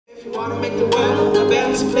If you want to make the world a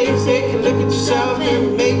better place, take a look at yourself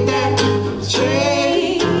and make that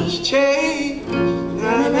change, change.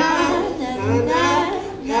 Na, na, na, na,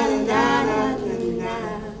 na, na, na,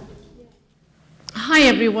 na. Hi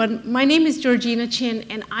everyone, my name is Georgina Chin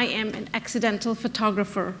and I am an accidental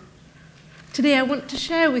photographer. Today I want to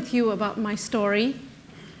share with you about my story,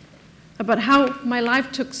 about how my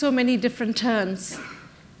life took so many different turns.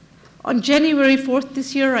 On January 4th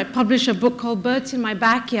this year, I published a book called Birds in My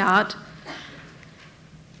Backyard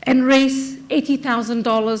and raised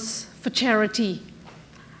 $80,000 for charity.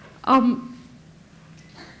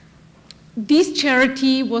 This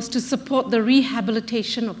charity was to support the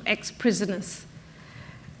rehabilitation of ex-prisoners.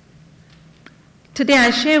 Today I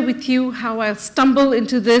share with you how I stumbled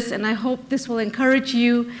into this, and I hope this will encourage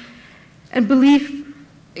you and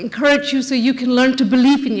encourage you so you can learn to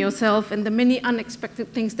believe in yourself and the many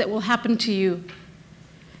unexpected things that will happen to you.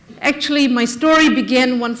 Actually, my story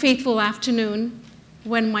began one fateful afternoon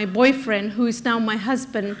when my boyfriend, who is now my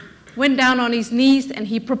husband, went down on his knees and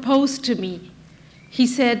he proposed to me. He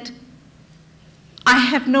said, "I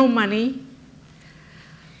have no money,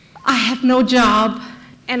 I have no job,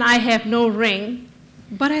 and I have no ring,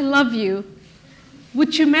 but I love you.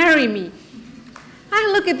 Would you marry me?" I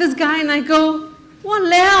look at this guy and I go,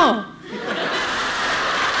 "Walao."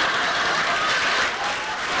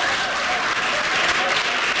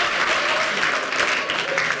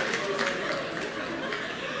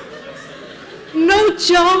 No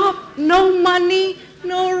job, no money,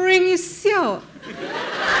 no ring is siao.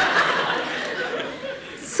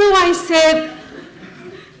 So I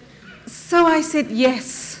said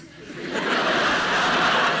yes.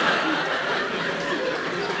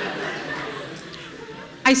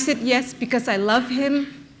 I said yes because I love him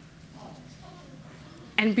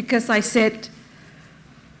and because I said,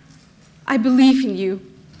 I believe in you.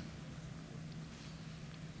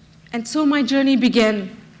 And so my journey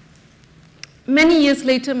began. Many years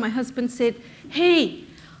later, my husband said, "Hey,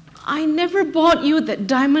 I never bought you that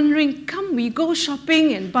diamond ring. Come, we go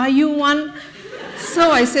shopping and buy you one."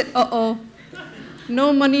 So I said, uh-oh,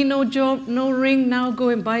 no money, no job, no ring, now go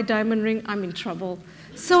and buy diamond ring, I'm in trouble.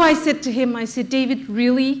 So I said to him, I said, "David,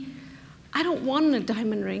 really? I don't want a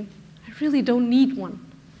diamond ring. I really don't need one.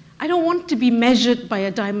 I don't want to be measured by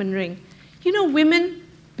a diamond ring. You know, women,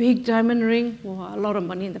 big diamond ring, wow, a lot of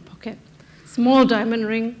money in the pocket. Small diamond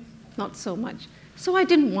ring, not so much." So I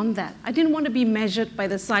didn't want that. I didn't want to be measured by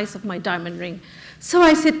the size of my diamond ring. So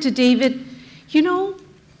I said to David, "You know,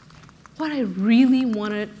 what I really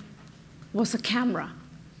wanted was a camera.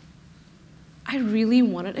 I really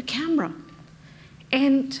wanted a camera.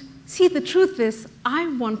 And see, the truth is, I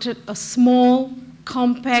wanted a small,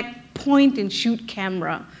 compact, point-and-shoot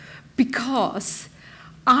camera because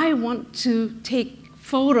I want to take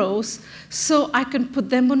photos so I can put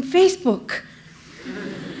them on Facebook."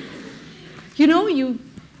 You know, you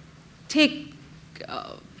take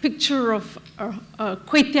a picture of a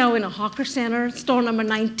kway teow in a hawker center, store number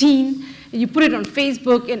 19, and you put it on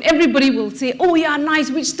Facebook, and everybody will say, "Oh yeah, nice,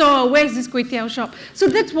 which store, where's this kway teow shop?" So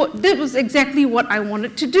that was exactly what I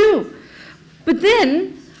wanted to do. But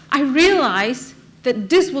then I realized that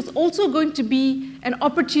this was also going to be an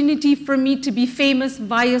opportunity for me to be famous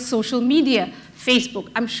via social media, Facebook.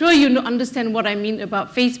 I'm sure you understand what I mean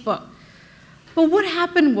about Facebook. But what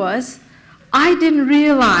happened was, I didn't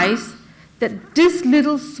realize that this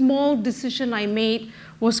little small decision I made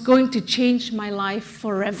was going to change my life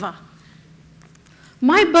forever.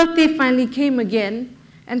 My birthday finally came again,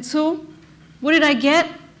 and so what did I get?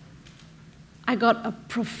 I got a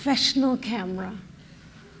professional camera.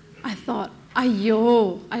 I thought,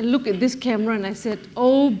 "Ayo," I looked at this camera and I said,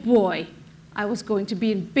 "Oh boy, I was going to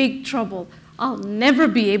be in big trouble. I'll never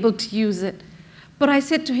be able to use it." But I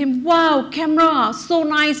said to him, "Wow, camera, so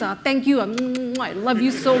nice. Thank you. I love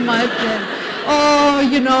you so much. And, oh,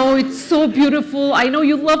 you know, it's so beautiful. I know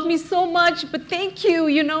you love me so much, but thank you,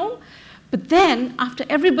 you know." But then, after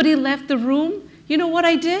everybody left the room, you know what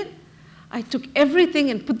I did? I took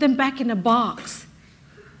everything and put them back in a box.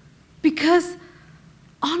 Because,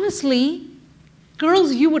 honestly,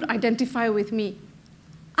 girls, you would identify with me.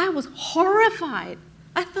 I was horrified.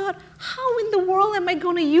 I thought, how in the world am I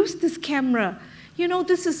going to use this camera? You know,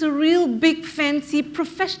 this is a real big, fancy,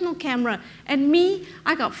 professional camera. And me,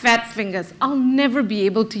 I got fat fingers. I'll never be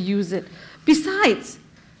able to use it. Besides,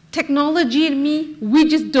 technology and me, we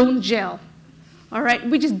just don't gel. All right?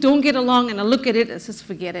 We just don't get along, and I look at it and just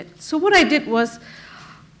forget it. So what I did was,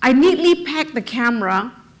 I neatly packed the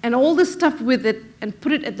camera and all the stuff with it and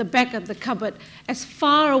put it at the back of the cupboard as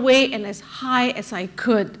far away and as high as I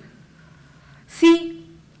could. See,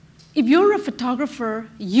 If you're a photographer,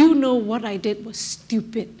 you know what I did was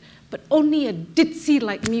stupid, but only a ditzy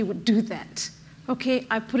like me would do that. Okay,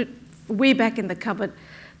 I put it way back in the cupboard.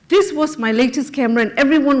 This was my latest camera, and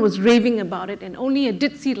everyone was raving about it, and only a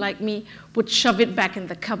ditzy like me would shove it back in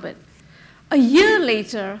the cupboard. A year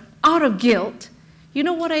later, out of guilt, you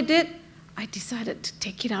know what I did? I decided to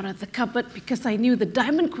take it out of the cupboard because I knew the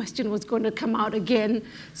diamond question was going to come out again.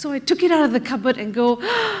 So I took it out of the cupboard and go,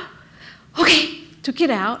 okay, took it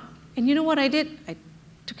out. And you know what I did? I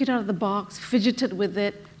took it out of the box, fidgeted with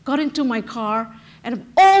it, got into my car, and of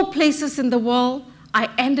all places in the world, I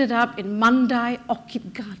ended up in Mandai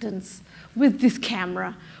Orchid Gardens with this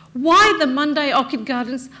camera. Why the Mandai Orchid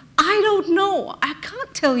Gardens? I don't know. I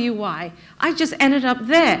can't tell you why. I just ended up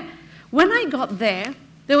there. When I got there,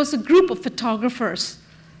 there was a group of photographers.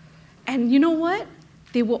 And you know what?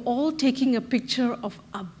 They were all taking a picture of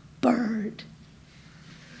a bird.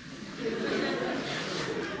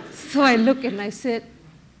 So I looked and I said,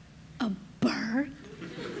 a bird?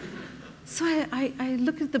 So I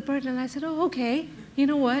looked at the bird and I said, oh, okay, you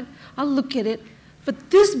know what? I'll look at it.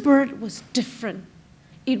 But this bird was different.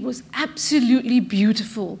 It was absolutely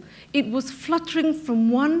beautiful. It was fluttering from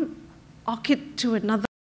one orchid to another.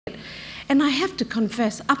 And I have to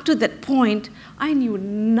confess, up to that point, I knew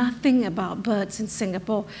nothing about birds in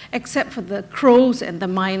Singapore, except for the crows and the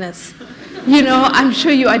miners. You know, I'm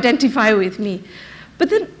sure you identify with me. But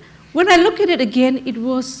then, when I look at it again, it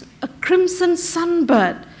was a crimson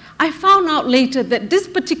sunbird. I found out later that this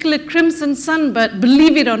particular crimson sunbird,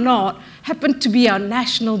 believe it or not, happened to be our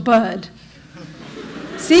national bird.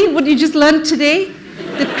 See what you just learned today?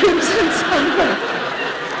 The crimson sunbird.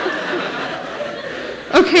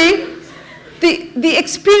 Okay? The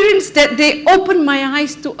experience that day opened my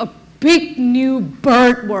eyes to a big new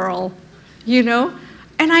bird world, you know?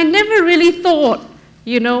 And I never really thought,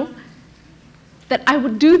 you know, that I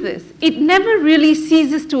would do this. It never really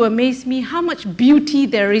ceases to amaze me how much beauty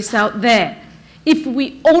there is out there if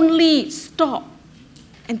we only stop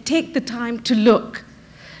and take the time to look.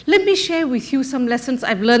 Let me share with you some lessons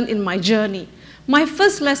I've learned in my journey. My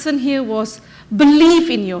first lesson here was believe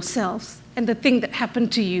in yourselves and the thing that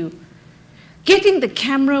happened to you. Getting the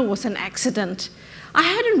camera was an accident. I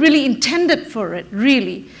hadn't really intended for it,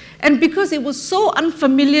 really. And because it was so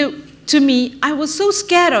unfamiliar to me, I was so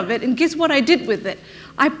scared of it, and guess what I did with it?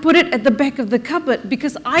 I put it at the back of the cupboard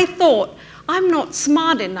because I thought, I'm not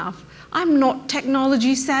smart enough. I'm not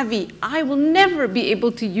technology savvy. I will never be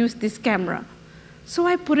able to use this camera. So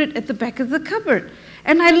I put it at the back of the cupboard.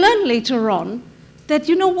 And I learned later on that,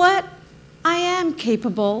 you know what? I am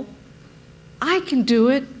capable. I can do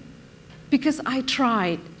it because I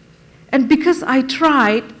tried. And because I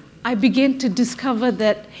tried, I began to discover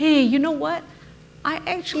that, hey, you know what? I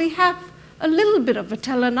actually have a little bit of a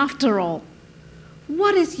talent after all.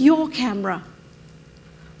 What is your camera?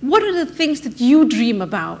 What are the things that you dream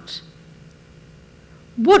about?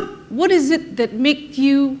 What is it that makes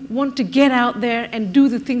you want to get out there and do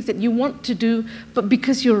the things that you want to do, but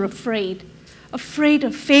because you're afraid? Afraid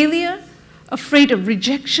of failure? Afraid of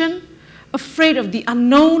rejection? Afraid of the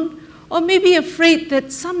unknown? Or maybe afraid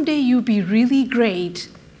that someday you'll be really great?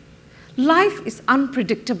 Life is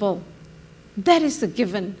unpredictable. That is a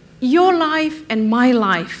given. Your life and my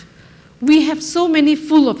life. We have so many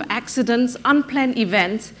full of accidents, unplanned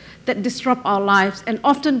events that disrupt our lives, and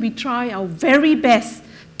often we try our very best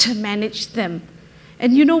to manage them.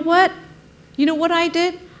 And you know what? You know what I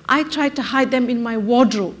did? I tried to hide them in my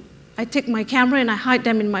wardrobe. I take my camera and I hide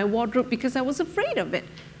them in my wardrobe because I was afraid of it.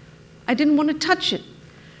 I didn't want to touch it.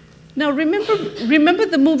 Now remember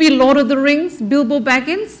the movie Lord of the Rings, Bilbo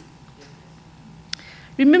Baggins?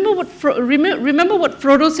 Remember what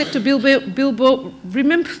Frodo said to Bilbo?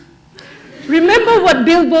 Remember what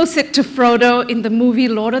Bilbo said to Frodo in the movie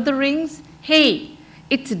Lord of the Rings? Hey,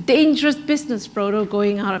 it's a dangerous business, Frodo,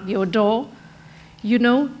 going out of your door. You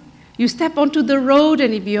know, you step onto the road,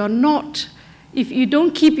 and if you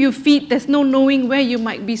don't keep your feet, there's no knowing where you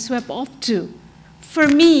might be swept off to. For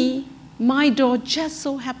me, my door just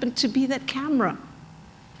so happened to be that camera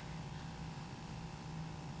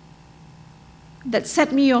that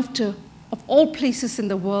set me off to, of all places in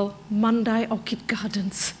the world, Mandai Orchid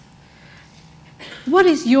Gardens. What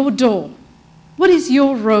is your door? What is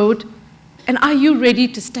your road? And are you ready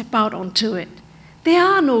to step out onto it? There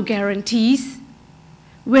are no guarantees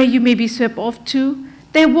where you may be swept off to.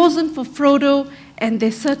 There wasn't for Frodo, and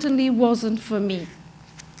there certainly wasn't for me.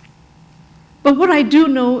 But what I do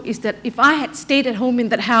know is that if I had stayed at home in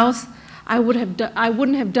that house, I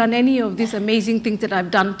wouldn't have done any of these amazing things that I've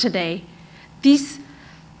done today. These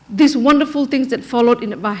wonderful things that followed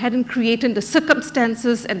if I hadn't created the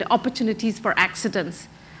circumstances and the opportunities for accidents.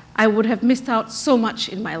 I would have missed out so much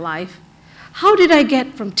in my life. How did I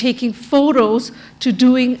get from taking photos to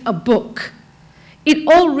doing a book? It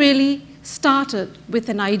all really started with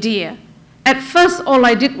an idea. At first, all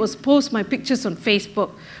I did was post my pictures on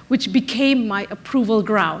Facebook, which became my approval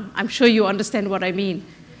ground. I'm sure you understand what I mean.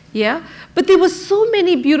 Yeah? But there were so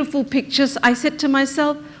many beautiful pictures, I said to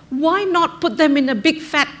myself, why not put them in a big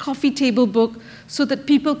fat coffee table book so that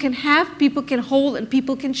people can have, people can hold, and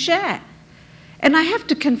people can share? And I have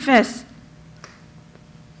to confess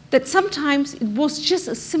that sometimes it was just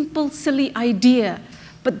a simple, silly idea,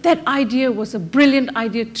 but that idea was a brilliant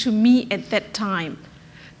idea to me at that time.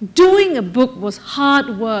 Doing a book was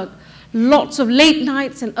hard work, lots of late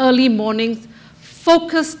nights and early mornings.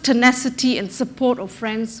 Focus, tenacity, and support of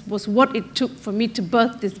friends was what it took for me to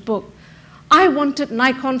birth this book. I wanted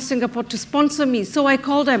Nikon Singapore to sponsor me, so I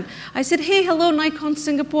called them. I said, hey, hello, Nikon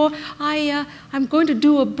Singapore. I'm going to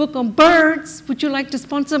do a book on birds. Would you like to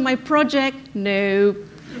sponsor my project? No.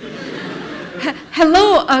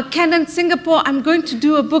 Hello, Canon Singapore. I'm going to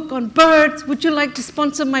do a book on birds. Would you like to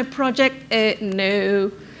sponsor my project?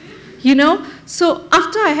 No. You know, so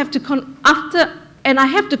I have to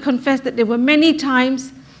confess that there were many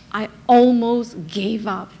times I almost gave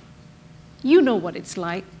up. You know what it's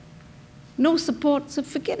like. No support, so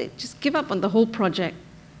forget it. Just give up on the whole project.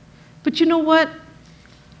 But you know what?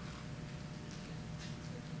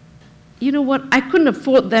 I couldn't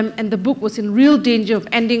afford them, and the book was in real danger of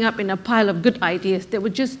ending up in a pile of good ideas that were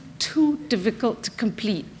just too difficult to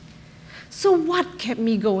complete. So what kept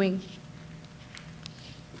me going?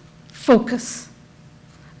 Focus.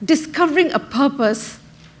 Discovering a purpose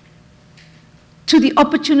to the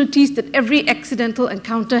opportunities that every accidental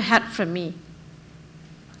encounter had for me.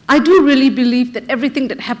 I do really believe that everything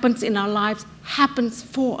that happens in our lives happens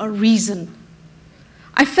for a reason.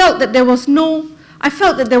 I felt that there was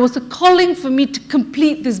a calling for me to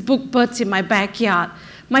complete this book, Birds in My Backyard.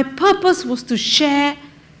 My purpose was to share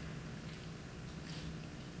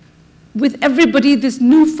with everybody this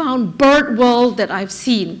newfound bird world that I've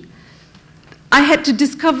seen. I had to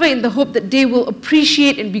discover in the hope that they will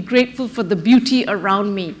appreciate and be grateful for the beauty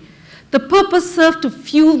around me. The purpose served to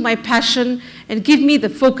fuel my passion and give me the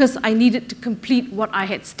focus I needed to complete what I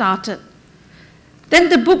had started. Then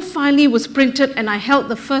the book finally was printed, and I held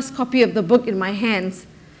the first copy of the book in my hands.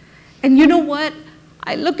 And you know what?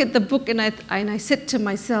 I looked at the book and I said to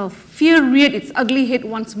myself, fear reared its ugly head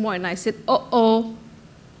once more, and I said, uh-oh,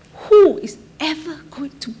 who is ever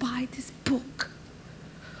going to buy this book?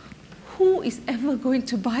 Who is ever going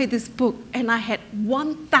to buy this book? And I had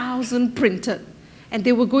 1,000 printed, and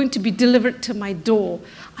they were going to be delivered to my door.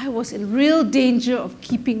 I was in real danger of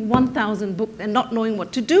keeping 1,000 books and not knowing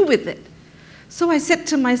what to do with it. So I said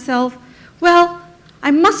to myself, well,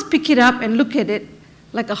 I must pick it up and look at it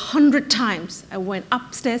like 100 times. I went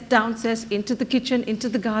upstairs, downstairs, into the kitchen, into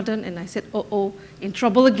the garden, and I said, uh-oh, in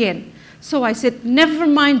trouble again. So I said, never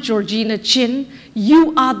mind, Georgina Chin,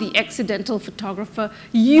 you are the accidental photographer.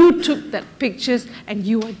 You took that pictures, and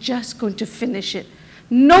you are just going to finish it.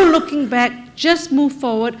 No looking back, just move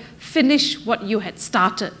forward, finish what you had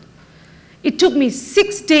started. It took me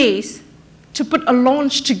 6 days to put a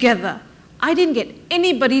launch together. I didn't get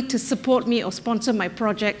anybody to support me or sponsor my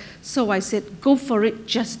project, so I said, go for it,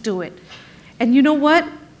 just do it. And you know what?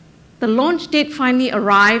 The launch date finally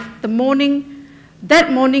arrived.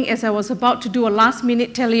 That morning, as I was about to do a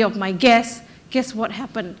last-minute tally of my guests, guess what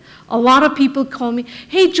happened? A lot of people called me,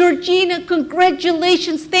 hey, Georgina,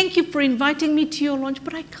 congratulations. Thank you for inviting me to your launch,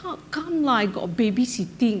 but I can't come, I got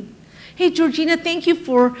babysitting. Hey, Georgina, thank you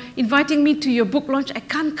for inviting me to your book launch. I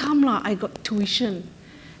can't come, I got tuition.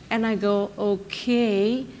 And I go,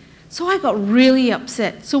 okay. So I got really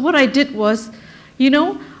upset. So what I did was,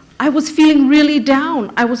 I was feeling really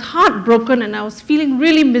down. I was heartbroken, and I was feeling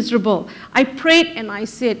really miserable. I prayed and I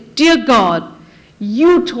said, dear God,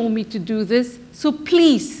 you told me to do this, so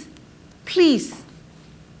please, please,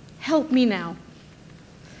 help me now.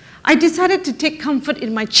 I decided to take comfort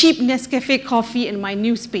in my cheap Nescafe coffee and my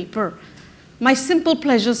newspaper, my simple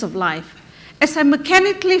pleasures of life. As I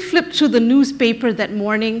mechanically flipped through the newspaper that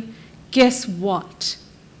morning, guess what?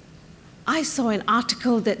 I saw an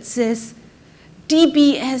article that says,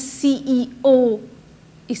 DBS CEO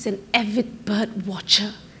is an avid bird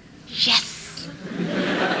watcher. Yes!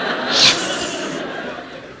 Yes!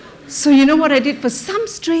 So you know what I did? For some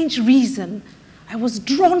strange reason, I was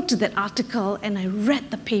drawn to that article, and I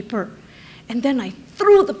read the paper. And then I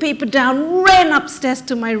threw the paper down, ran upstairs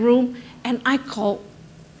to my room, and I called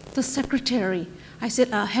the secretary. I said,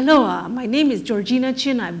 hello, my name is Georgina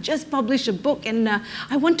Chin. I've just published a book, and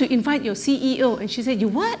I want to invite your CEO. And she said, you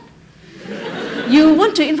what? You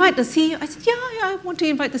want to invite the CEO? I said, yeah, I want to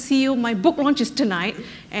invite the CEO. My book launch is tonight,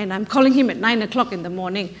 and I'm calling him at 9 o'clock in the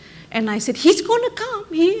morning. And I said, he's going to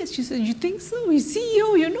come. He is. She said, you think so? He's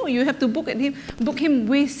CEO, you know, you have to book him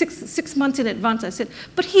way six months in advance. I said,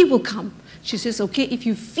 but he will come. She says, okay, if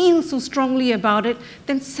you feel so strongly about it,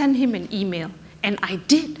 then send him an email. And I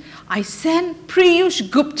did. I sent Piyush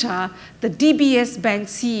Gupta, the DBS Bank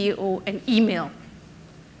CEO, an email.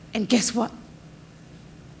 And guess what?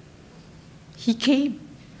 He came.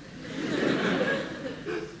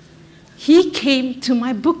 He came to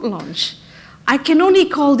my book launch. I can only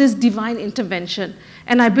call this divine intervention,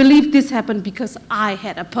 and I believe this happened because I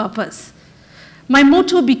had a purpose. My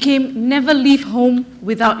motto became, never leave home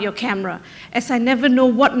without your camera, as I never know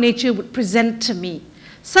what nature would present to me.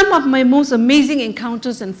 Some of my most amazing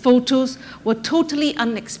encounters and photos were totally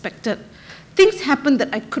unexpected. Things happened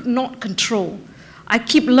that I could not control. I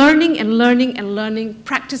keep learning and learning and learning,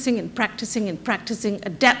 practicing and practicing and practicing,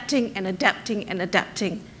 adapting and adapting and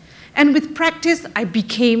adapting. And with practice, I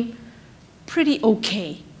became pretty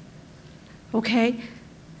okay. I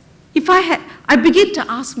begin to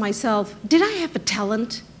ask myself, did I have a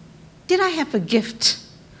talent? Did I have a gift?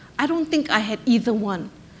 I don't think I had either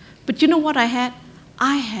one. But you know what I had?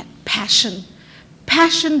 I had passion.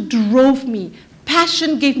 Passion drove me.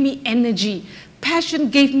 Passion gave me energy. Passion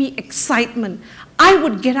gave me excitement. I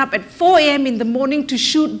would get up at 4 a.m. in the morning to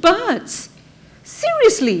shoot birds.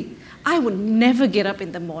 Seriously, I would never get up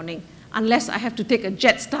in the morning unless I have to take a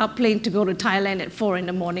Jetstar plane to go to Thailand at 4 in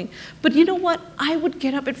the morning. But you know what? I would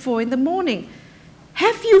get up at 4 in the morning.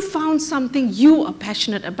 Have you found something you are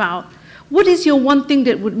passionate about? What is your one thing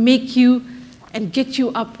that would make you and get you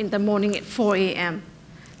up in the morning at 4 a.m.?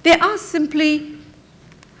 There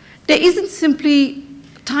isn't simply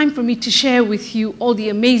time for me to share with you all the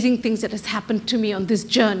amazing things that has happened to me on this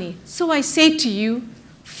journey. So I say to you,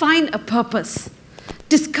 find a purpose.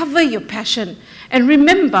 Discover your passion, and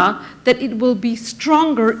remember that it will be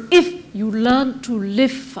stronger if you learn to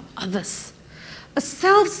live for others. A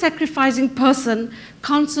self-sacrificing person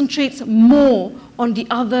concentrates more on the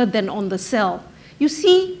other than on the self. You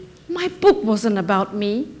see, my book wasn't about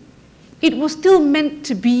me. It was still meant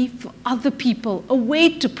to be for other people, a way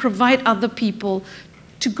to provide other people,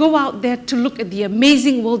 to go out there to look at the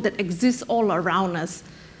amazing world that exists all around us.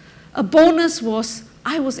 A bonus was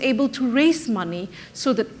I was able to raise money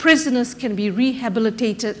so that prisoners can be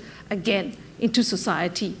rehabilitated again into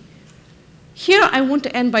society. Here I want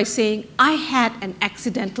to end by saying I had an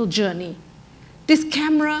accidental journey. This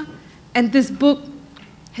camera and this book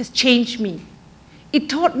has changed me. It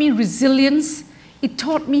taught me resilience, it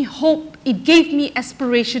taught me hope, it gave me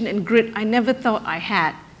aspiration and grit I never thought I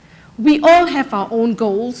had. We all have our own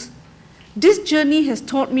goals. This journey has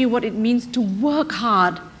taught me what it means to work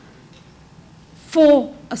hard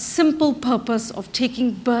for a simple purpose of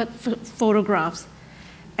taking bird photographs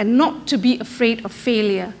and not to be afraid of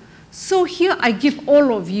failure. So here I give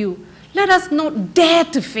all of you, let us not dare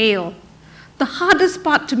to fail. The hardest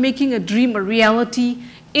part to making a dream a reality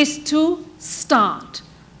is to start.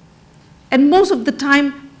 And most of the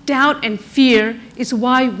time, doubt and fear is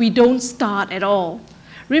why we don't start at all.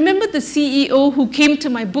 Remember the CEO who came to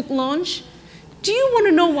my book launch? Do you want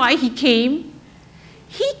to know why he came?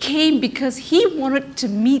 He came because he wanted to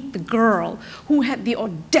meet the girl who had the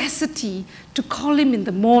audacity to call him in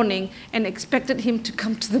the morning and expected him to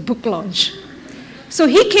come to the book launch. So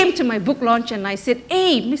he came to my book launch and I said,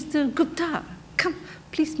 hey, Mr. Gupta, come,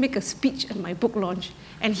 please make a speech at my book launch.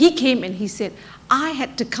 And he came and he said, I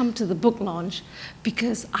had to come to the book launch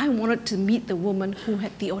because I wanted to meet the woman who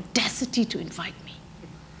had the audacity to invite me.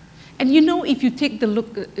 And you know, if you take a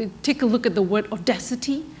look at the word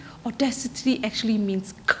audacity, audacity actually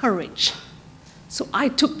means courage. So I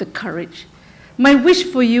took the courage. My wish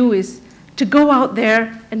for you is to go out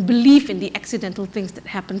there and believe in the accidental things that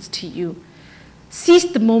happens to you.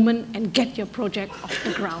 Seize the moment and get your project off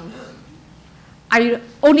the ground. I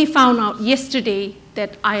only found out yesterday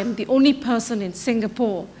that I am the only person in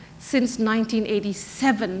Singapore since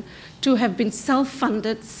 1987 to have been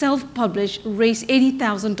self-funded, self-published, raised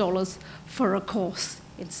 $80,000 for a course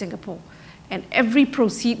in Singapore. And every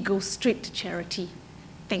proceed goes straight to charity.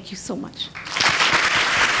 Thank you so much.